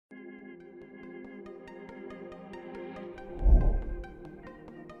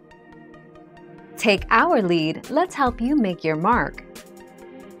Take our lead, let's help you make your mark.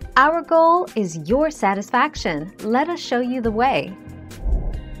 Our goal is your satisfaction. Let us show you the way.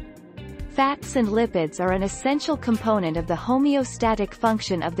 Fats and lipids are an essential component of the homeostatic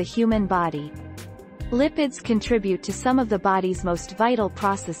function of the human body. Lipids contribute to some of the body's most vital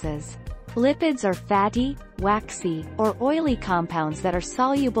processes. Lipids are fatty, waxy, or oily compounds that are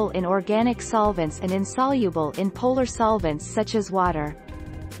soluble in organic solvents and insoluble in polar solvents such as water.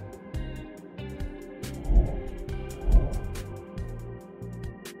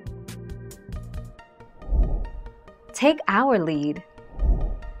 Take our lead.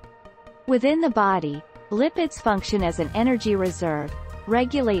 Within the body, lipids function as an energy reserve,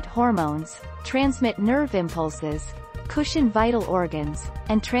 regulate hormones, transmit nerve impulses, cushion vital organs,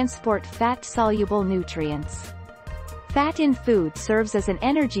 and transport fat-soluble nutrients. Fat in food serves as an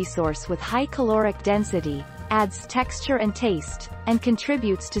energy source with high caloric density, adds texture and taste, and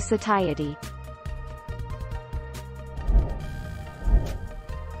contributes to satiety.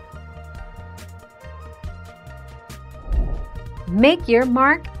 Make your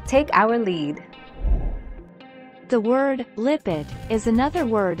mark, take our lead. The word lipid is another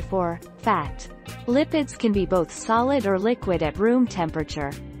word for fat. Lipids can be both solid or liquid at room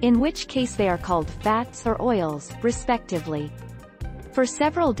temperature, in which case they are called fats or oils, respectively. For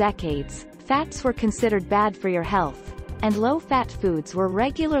several decades, fats were considered bad for your health, and low-fat foods were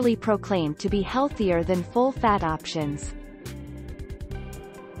regularly proclaimed to be healthier than full-fat options.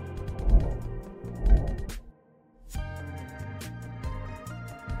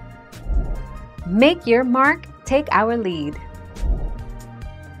 Make your mark, take our lead.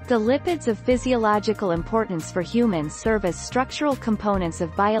 The lipids of physiological importance for humans serve as structural components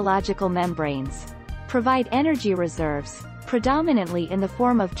of biological membranes, provide energy reserves, predominantly in the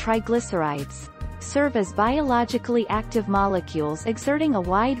form of triglycerides, serve as biologically active molecules exerting a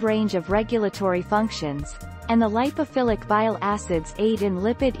wide range of regulatory functions, and the lipophilic bile acids aid in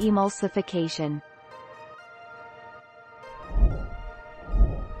lipid emulsification.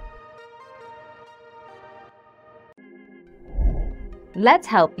 Let's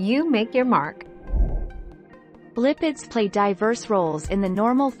help you make your mark. Lipids play diverse roles in the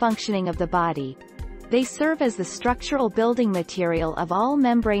normal functioning of the body. They serve as the structural building material of all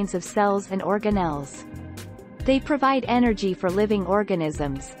membranes of cells and organelles. They provide energy for living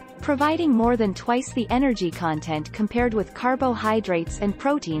organisms, providing more than twice the energy content compared with carbohydrates and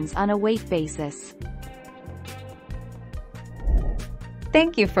proteins on a weight basis.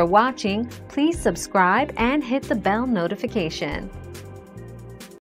 Thank you for watching. Please subscribe and hit the bell notification.